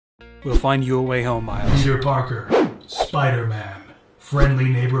We'll find you a way home, Miles. Peter Parker, Spider-Man, friendly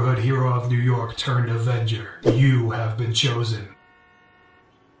neighborhood hero of New York turned Avenger. You have been chosen.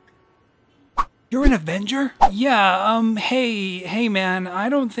 You're an Avenger? Yeah, hey man, I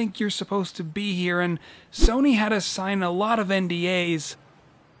don't think you're supposed to be here, and Sony had us sign a lot of NDAs.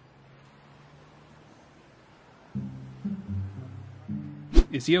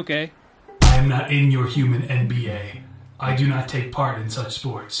 Is he okay? I am not in your human NBA. I do not take part in such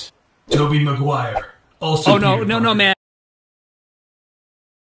sports. Tobey Maguire, also Peter Parker. No, man.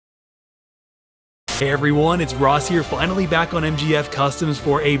 Hey everyone, it's Ross here, finally back on MGF Customs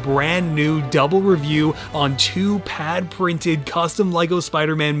for a brand new double review on 2 pad-printed custom LEGO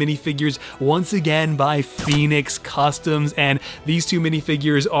Spider-Man minifigures, once again by Phoenix Customs. And these 2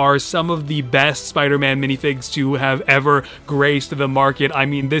 minifigures are some of the best Spider-Man minifigs to have ever graced the market. I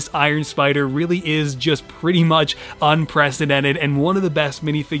mean, this Iron Spider really is just pretty much unprecedented and one of the best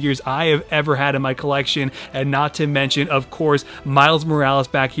minifigures I have ever had in my collection. And not to mention, of course, Miles Morales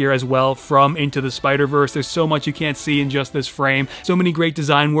back here as well from Into the Spider-Verse. There's so much you can't see in just this frame. So many great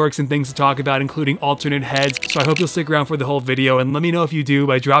design works and things to talk about, including alternate heads. So I hope you'll stick around for the whole video, and let me know if you do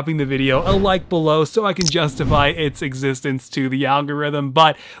by dropping the video a like below so I can justify its existence to the algorithm.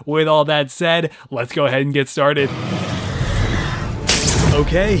 But with all that said, let's go ahead and get started.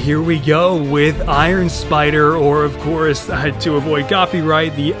 Okay, here we go with Iron Spider, or of course, to avoid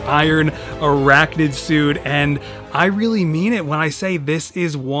copyright, the Iron Arachnid suit. And I really mean it when I say this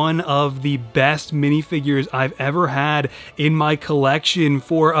is one of the best minifigures I've ever had in my collection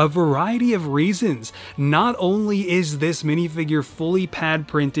for a variety of reasons. Not only is this minifigure fully pad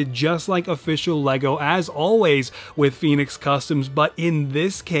printed just like official LEGO as always with Phoenix Customs, but in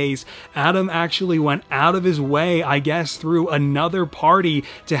this case Adam actually went out of his way, I guess through another party,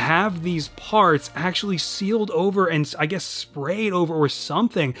 to have these parts actually sealed over and I guess sprayed over or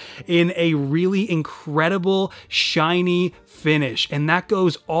something in a really incredible shiny finish, and that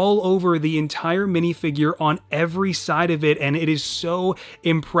goes all over the entire minifigure on every side of it, and it is so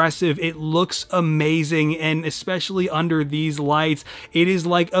impressive. It looks amazing, and especially under these lights, it is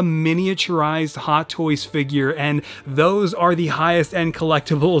like a miniaturized Hot Toys figure, and those are the highest end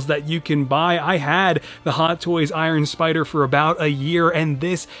collectibles that you can buy. I had the Hot Toys Iron Spider for about a year, and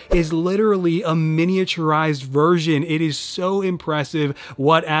this is literally a miniaturized version. It is so impressive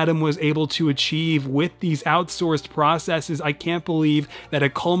what Adam was able to achieve with these outsourced processes. I can't believe that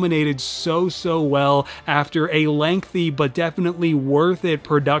it culminated so well after a lengthy but definitely worth it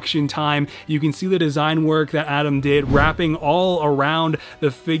production time. You can see the design work that Adam did, wrapping all around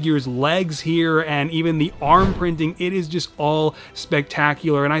the figure's legs here, and even the arm printing. It is just all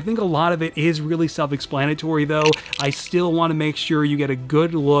spectacular, and I think a lot of it is really self-explanatory, though. I still want to make sure you get a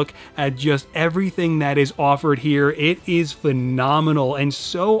good look at just everything that is offered here. It is phenomenal, and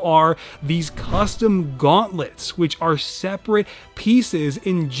so are these custom gauntlets, which are separate pieces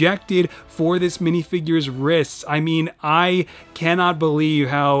injected for this minifigure's wrists. I mean, I cannot believe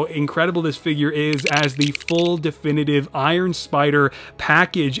how incredible this figure is as the full definitive Iron Spider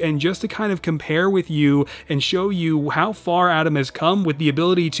package. And just to kind of compare with you and show you how far Adam has come with the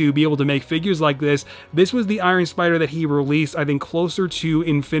ability to be able to make figures like this, this was the Iron Spider that he released, I think, closer to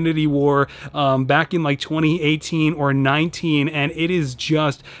Infinity War back in like 2018 or 19, and it is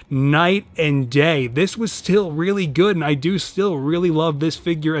just night and day. This was still really good, and I do still really love this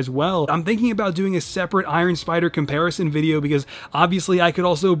figure as well. I'm thinking about doing a separate Iron Spider comparison video because obviously I could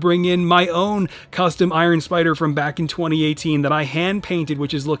also bring in my own custom Iron Spider from back in 2018 that I hand painted,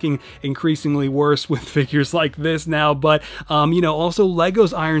 which is looking increasingly worse with figures like this now. But you know, also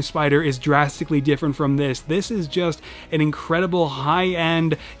LEGO's Iron Spider is drastically different from this. This is just an incredible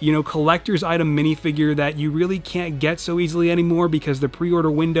high-end, you know, collector's item minifigure that you really can't get so easily anymore because the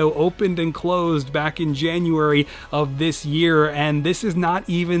pre-order window opened and closed back in January of this year, and this is not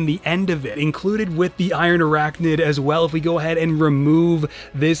even the end of it. Included with the Iron Arachnid as well, if we go ahead and remove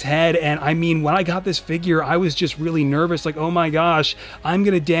this head, and I mean, when I got this figure, I was just really nervous, like, oh my gosh, I'm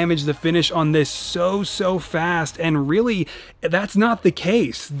gonna damage the finish on this so fast, and really, that's not the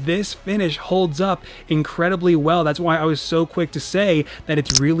case. This finish holds up incredibly well. That's why I was so quick to say that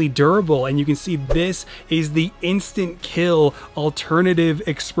it's really durable, and you can see this is the instant kill alternative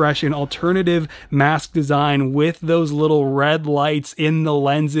expression, alternative mask design with those little red lights in the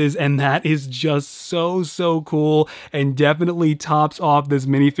lenses, and that is just so cool and definitely tops off this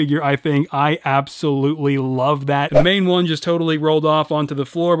minifigure. I think I absolutely love that. The main one just totally rolled off onto the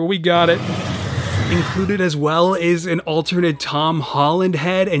floor, but we got it. Included as well is an alternate Tom Holland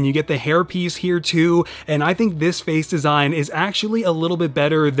head, and you get the hairpiece here too, and I think this face design is actually a little bit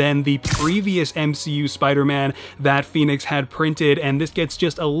better than the previous MCU Spider-Man that Phoenix had printed, and this gets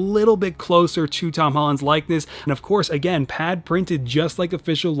just a little bit closer to Tom Holland's likeness, and of course, again, pad printed just like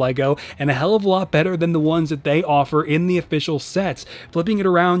official Lego, and a hell of a lot better than the ones that they offer in the official sets. Flipping it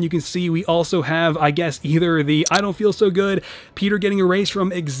around, you can see we also have, I guess, either the I don't feel so good, Peter getting erased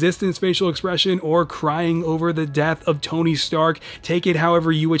from existence facial expression, or crying over the death of Tony Stark. Take it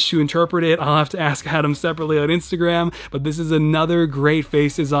however you wish to interpret it. I'll have to ask Adam separately on Instagram, but this is another great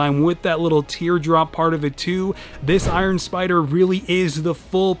face design with that little teardrop part of it too. This Iron Spider really is the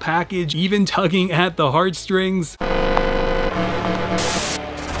full package, even tugging at the heartstrings.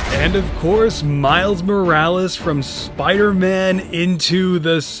 And of course, Miles Morales from Spider-Man Into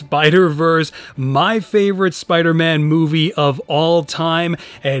the Spider-Verse, my favorite Spider-Man movie of all time.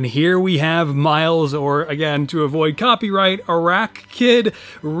 And here we have Miles, or again, to avoid copyright, Arachkid,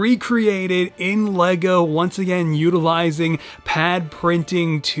 recreated in Lego, once again utilizing pad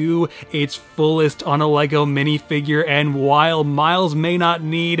printing to its fullest on a Lego minifigure. And while Miles may not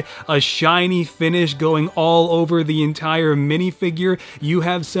need a shiny finish going all over the entire minifigure, you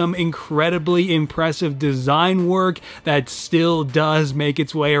have some incredibly impressive design work that still does make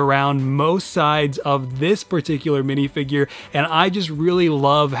its way around most sides of this particular minifigure, and I just really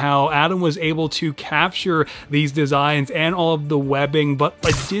love how Adam was able to capture these designs and all of the webbing, but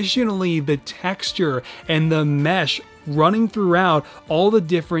additionally the texture and the mesh running throughout all the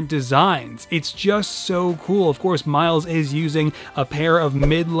different designs. It's just so cool. Of course, Miles is using a pair of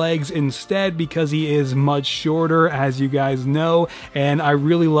mid-legs instead because he is much shorter, as you guys know, and I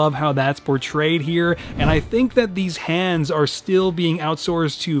really love how that's portrayed here. And I think that these hands are still being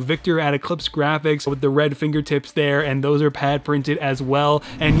outsourced to Victor at Eclipse Graphics with the red fingertips there, and those are pad printed as well.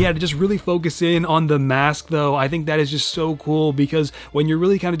 And yeah, to just really focus in on the mask though, I think that is just so cool because when you're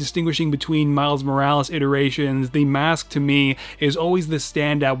really kind of distinguishing between Miles Morales iterations, the mask to me is always the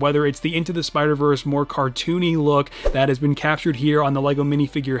standout, whether it's the Into the Spider-Verse more cartoony look that has been captured here on the Lego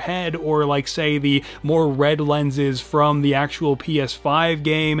minifigure head, or like say the more red lenses from the actual PS5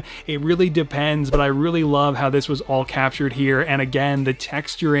 game. It really depends, but I really love how this was all captured here, and again, the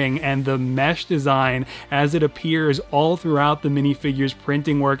texturing and the mesh design as it appears all throughout the minifigure's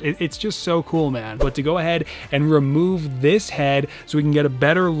printing work, it's just so cool, man. But to go ahead and remove this head so we can get a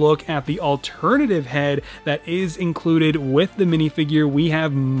better look at the alternative head that is included with the minifigure, we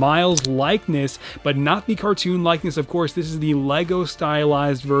have Miles' likeness, but not the cartoon likeness. Of course, this is the Lego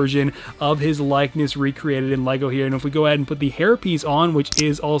stylized version of his likeness recreated in Lego here. And if we go ahead and put the hairpiece on, which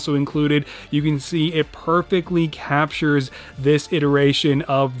is also included, you can see it perfectly captures this iteration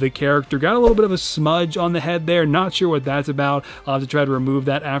of the character. Got a little bit of a smudge on the head there, not sure what that's about. I'll have to try to remove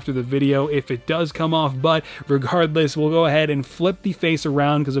that after the video if it does come off, but regardless, we'll go ahead and flip the face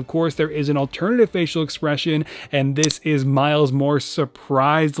around because of course there is an alternative facial expression, and this is Miles' more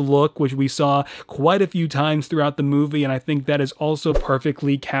surprised look, which we saw quite a few times throughout the movie, and I think that is also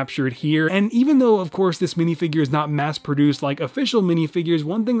perfectly captured here. And even though, of course, this minifigure is not mass-produced like official minifigures,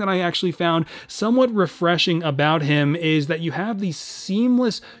 one thing that I actually found somewhat refreshing about him is that you have the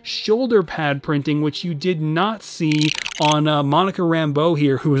seamless shoulder pad printing, which you did not see on Monica Rambeau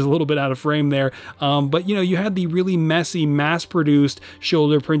here, who was a little bit out of frame there. But, you know, you had the really messy, mass-produced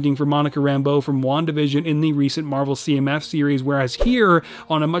shoulder printing for Monica Rambeau from WandaVision in the recent Marvel CMF series, whereas here,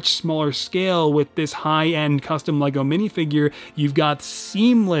 on a much smaller scale with this high-end custom Lego minifigure, you've got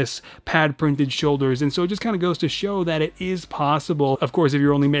seamless pad-printed shoulders, and so it just kind of goes to show that it is possible, of course, if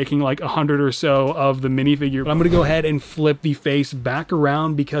you're only making like 100 or so of the minifigure. But I'm going to go ahead and flip the face back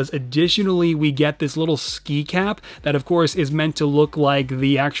around because additionally we get this little ski cap that, of course, is meant to look like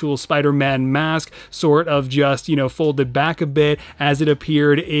the actual Spider-Man mask, sort of just, you know, folded back a bit as it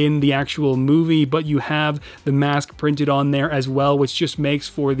appeared in the actual movie, but you have the mask printed on there as well, which just makes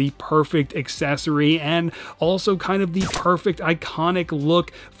for the perfect accessory and also kind of the perfect iconic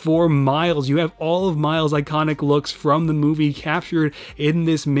look for Miles. You have all of Miles' iconic looks from the movie captured in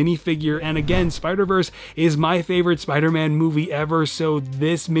this minifigure, and again, Spider-Verse is my favorite Spider-Man movie ever, so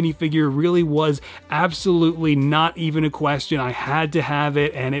this minifigure really was absolutely not even a question. I had to have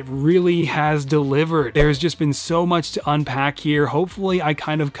it, and it really has delivered. There's just been so much to unpack here. Hopefully I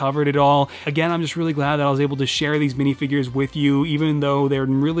kind of covered it all. Again, I'm just really glad that I was able to share these minifigures with you, even though they're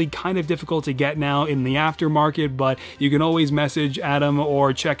really kind of difficult to get now in the aftermarket, but you can always message Adam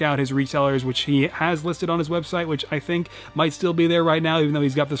or check out his retailers, which he has listed on his website, which I think might still be there right now, even though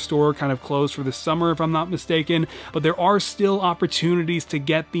he's got the store kind of closed for the summer, if I'm not mistaken. But there are still opportunities to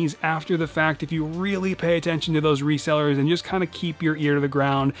get these after the fact if you really pay attention to those resale resellers and just kind of keep your ear to the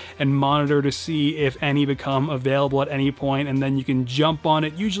ground and monitor to see if any become available at any point, and then you can jump on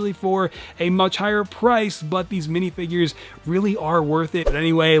it, usually for a much higher price, but these minifigures really are worth it. But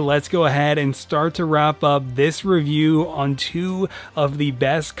anyway, let's go ahead and start to wrap up this review on 2 of the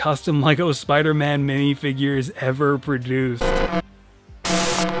best custom LEGO Spider-Man minifigures ever produced.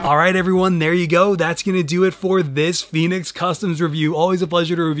 Alright everyone, there you go. That's going to do it for this Phoenix Customs review. Always a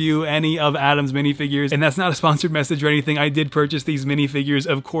pleasure to review any of Adam's minifigures, and that's not a sponsored message or anything. I did purchase these minifigures,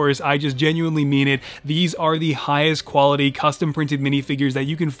 of course. I just genuinely mean it. These are the highest quality custom printed minifigures that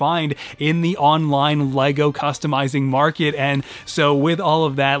you can find in the online LEGO customizing market, and so with all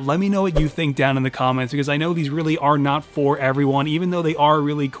of that, let me know what you think down in the comments, because I know these really are not for everyone, even though they are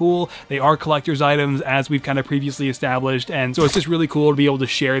really cool. They are collector's items, as we've kind of previously established, and so it's just really cool to be able to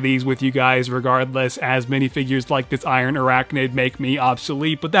share these with you guys regardless, as minifigures like this Iron Arachnid make me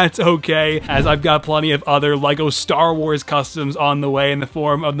obsolete, but that's okay, as I've got plenty of other LEGO Star Wars customs on the way in the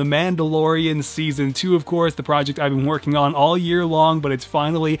form of The Mandalorian Season 2, of course, the project I've been working on all year long, but it's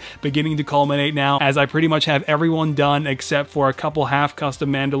finally beginning to culminate now, as I pretty much have everyone done except for a couple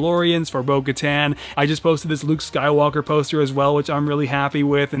half-custom Mandalorians for Bo-Katan. I just posted this Luke Skywalker poster as well, which I'm really happy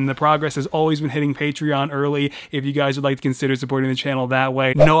with, and the progress has always been hitting Patreon early if you guys would like to consider supporting the channel that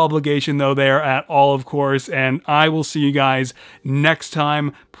way. No obligation though there at all, of course, and I will see you guys next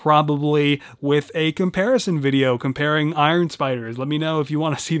time, probably with a comparison video comparing Iron Spiders. Let me know if you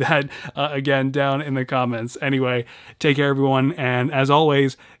want to see that again down in the comments. Anyway, take care everyone, and as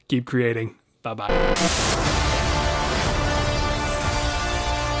always, keep creating. Bye-bye.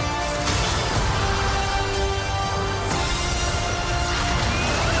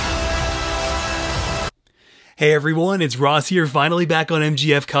 Hey everyone, it's Ross here, finally back on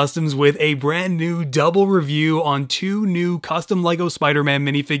MGF Customs with a brand new double review on 2 new custom LEGO Spider-Man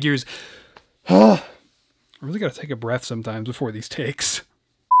minifigures. I really gotta take a breath sometimes before these takes.